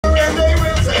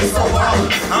say so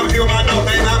what? I'm human, not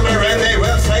their number, and they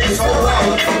will say so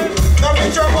what? Now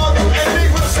reach your mouth and they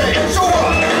will say so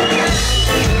what?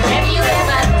 Have you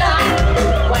ever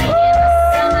thought why in the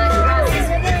summer grasses?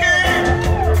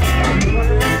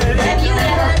 Have you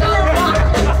ever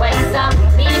thought why some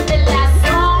people are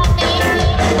so mean?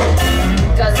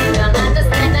 Cause you don't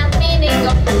understand the meaning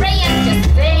of praying, just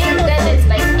think that it's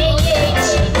like age.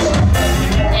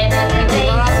 And every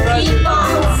day you keep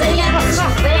on saying that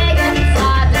you're begging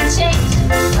for the change.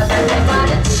 But for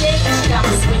the change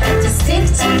comes, we need to stick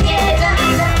together.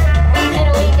 And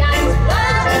we got to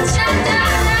love each other.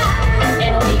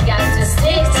 And we got to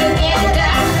stick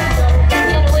together.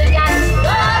 And we got to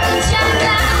love each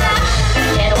other.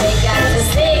 And we got to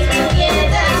stick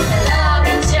together. Love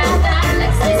each other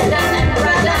like sister and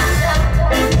brother.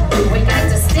 We got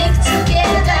to stick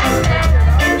together.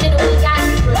 And we got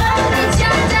to love each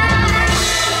other.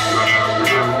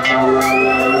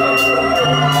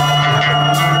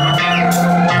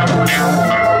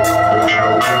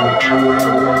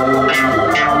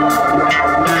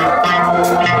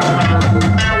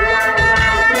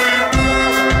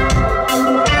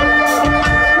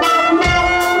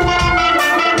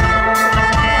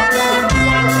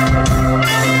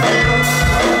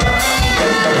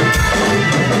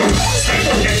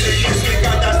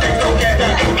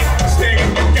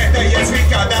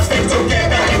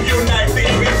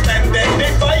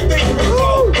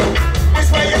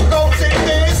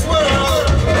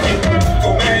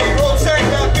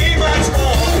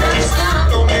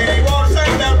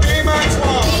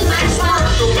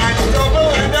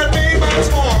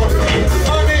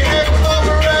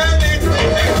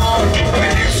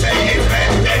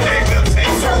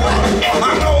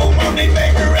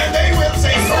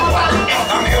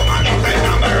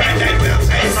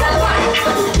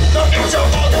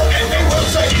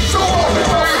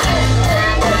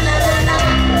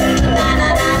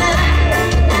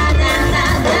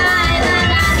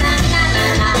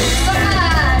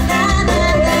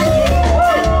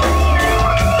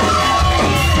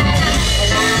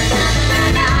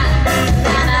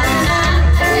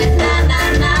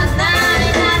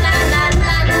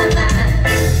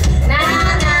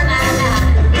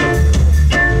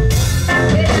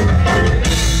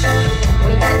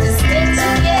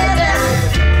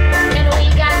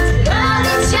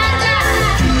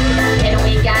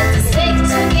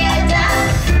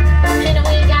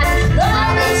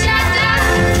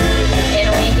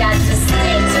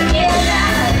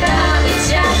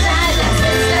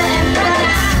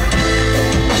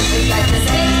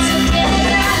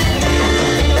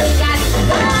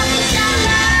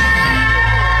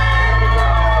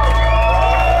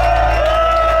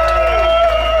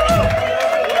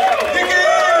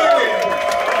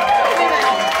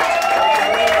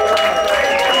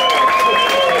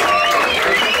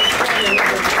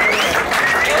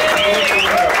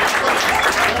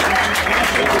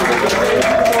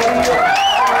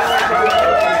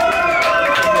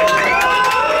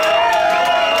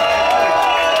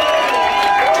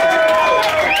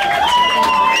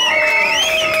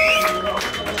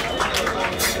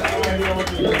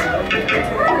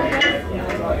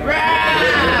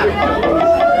 Rah!